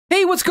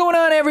Hey, what's going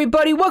on,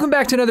 everybody? Welcome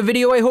back to another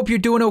video. I hope you're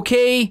doing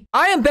okay.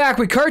 I am back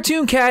with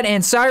Cartoon Cat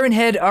and Siren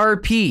Head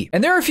RP,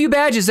 and there are a few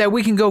badges that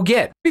we can go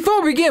get.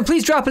 Before we begin,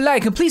 please drop a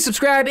like and please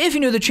subscribe if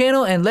you're new to the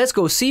channel, and let's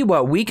go see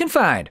what we can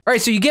find. All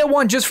right, so you get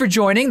one just for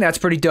joining. That's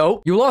pretty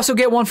dope. You will also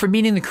get one for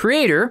meeting the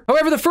creator.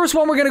 However, the first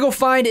one we're gonna go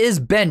find is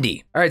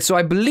Bendy. All right, so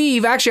I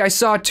believe, actually, I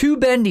saw two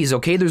Bendys,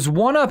 okay? There's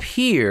one up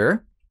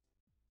here.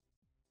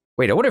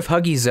 Wait, I wonder if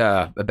Huggy's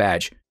a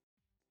badge.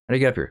 How do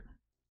you get up here?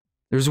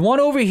 There's one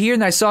over here,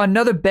 and I saw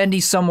another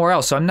Bendy somewhere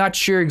else, so I'm not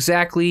sure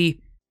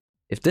exactly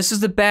if this is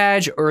the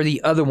badge or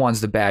the other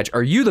one's the badge.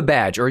 Are you the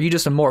badge, or are you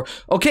just a more...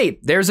 Okay,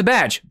 there's a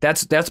badge.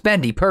 That's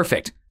Bendy.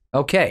 Perfect.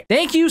 Okay.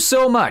 Thank you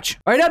so much.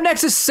 All right, up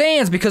next is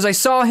Sans, because I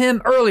saw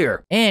him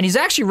earlier. And he's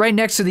actually right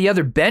next to the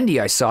other Bendy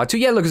I saw, too.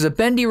 Yeah, look, there's a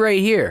Bendy right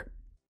here.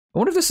 I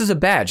wonder if this is a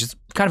badge. It's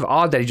kind of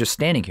odd that he's just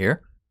standing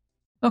here.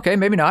 Okay,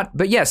 maybe not.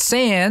 But yeah,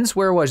 Sans,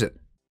 where was it?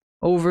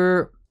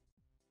 Over...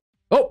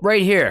 Oh,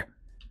 right here.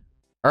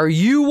 Are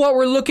you what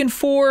we're looking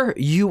for?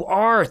 You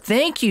are.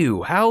 Thank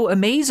you. How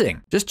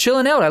amazing. Just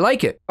chilling out. I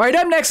like it. All right,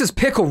 up next is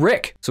Pickle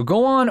Rick. So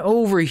go on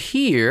over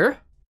here.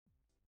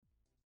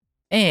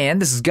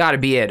 And this has got to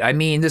be it. I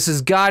mean, this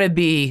has got to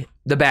be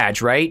the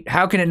badge, right?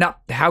 How can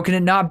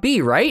it not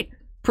be, right?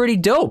 Pretty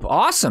dope.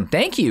 Awesome.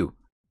 Thank you.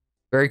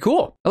 Very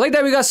cool. I like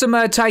that we got some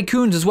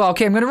tycoons as well.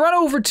 Okay, I'm going to run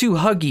over to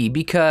Huggy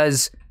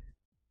because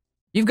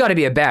you've got to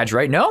be a badge,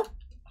 right? No?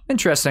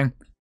 Interesting.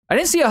 I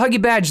didn't see a Huggy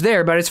badge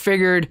there, but I just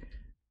figured...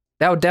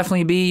 that would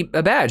definitely be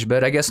a badge,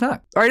 but I guess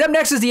not. All right, up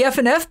next is the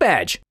F&F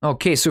badge.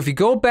 Okay, so if you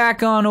go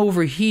back on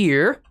over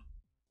here,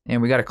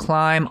 and we gotta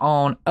climb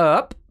on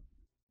up,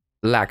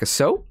 like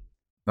so.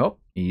 Oh,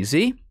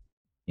 easy,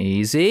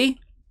 easy.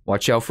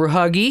 Watch out for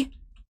Huggy.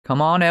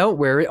 Come on out.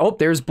 Oh,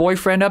 there's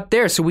boyfriend up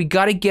there, so we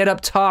gotta get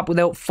up top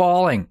without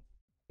falling.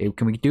 Okay,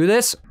 can we do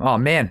this? Oh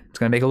man, it's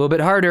gonna make it a little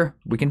bit harder.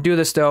 We can do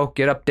this though.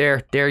 Get up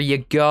there. There you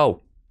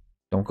go.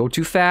 Don't go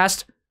too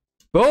fast.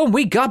 Boom,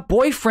 we got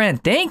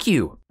boyfriend. Thank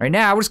you. Right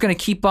now, we're just going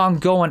to keep on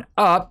going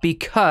up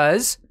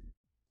because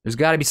there's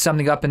got to be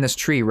something up in this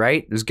tree,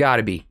 right? There's got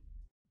to be.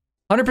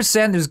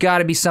 100% there's got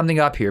to be something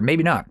up here.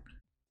 Maybe not.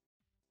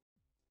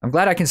 I'm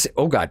glad I can see.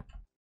 Oh, God.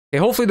 Okay,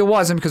 hopefully there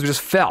wasn't because we just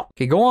fell.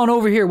 Okay, go on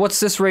over here. What's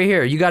this right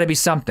here? You got to be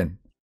something.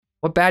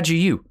 What badge are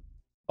you?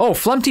 Oh,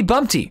 Flumpty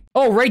Bumpty.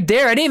 Oh, right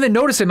there. I didn't even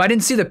notice him. I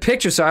didn't see the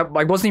picture, so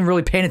I wasn't even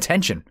really paying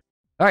attention.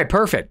 All right,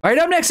 perfect. All right,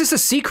 up next is the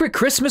secret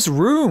Christmas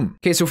room.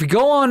 Okay, so if we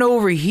go on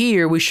over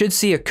here, we should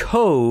see a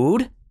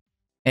code,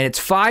 and it's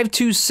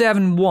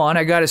 5271.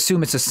 I gotta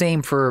assume it's the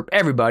same for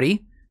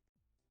everybody.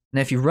 And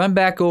if you run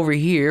back over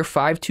here,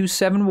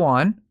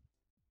 5271.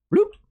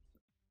 Bloop.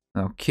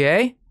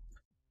 Okay.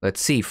 Let's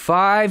see,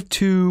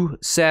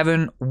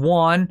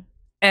 5271.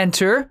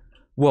 Enter.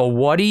 Well,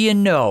 what do you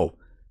know?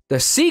 The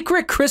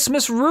secret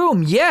Christmas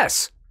room,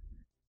 yes.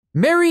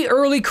 Merry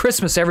early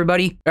Christmas,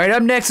 everybody. All right,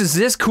 up next is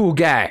this cool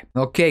guy.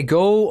 Okay,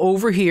 go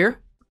over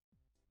here.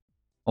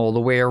 All the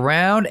way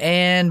around,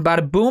 and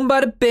bada boom,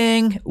 bada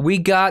bing, we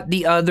got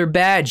the other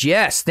badge.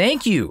 Yes,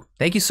 thank you.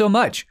 Thank you so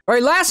much. All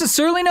right, last and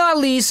certainly not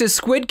least is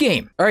Squid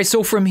Game. All right,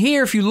 so from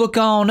here, if you look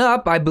on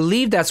up, I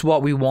believe that's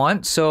what we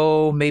want.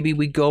 So maybe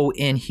we go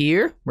in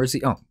here. Where's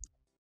the, oh.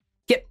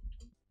 Get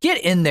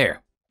in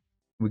there.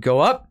 We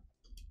go up.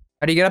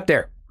 How do you get up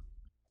there?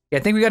 Yeah,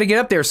 I think we got to get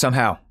up there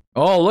somehow.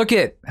 Oh, look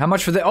it. How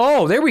much for the...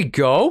 Oh, there we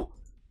go.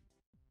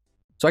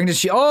 So I can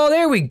just... Oh,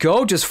 there we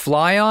go. Just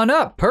fly on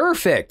up.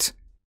 Perfect.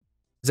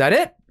 Is that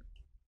it?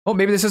 Oh,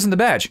 maybe this isn't the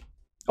badge.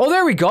 Oh,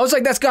 there we go. It's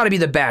like, that's got to be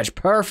the badge.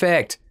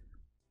 Perfect.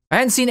 I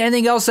hadn't seen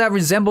anything else that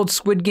resembled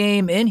Squid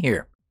Game in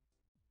here.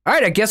 All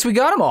right, I guess we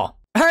got them all.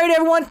 All right,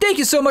 everyone. Thank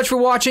you so much for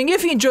watching.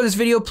 If you enjoyed this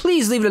video,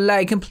 please leave it a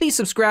like and please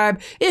subscribe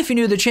if you're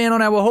new to the channel,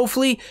 and I will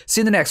hopefully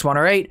see you in the next one,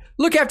 all right?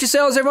 Look after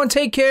yourselves, everyone.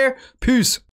 Take care. Peace.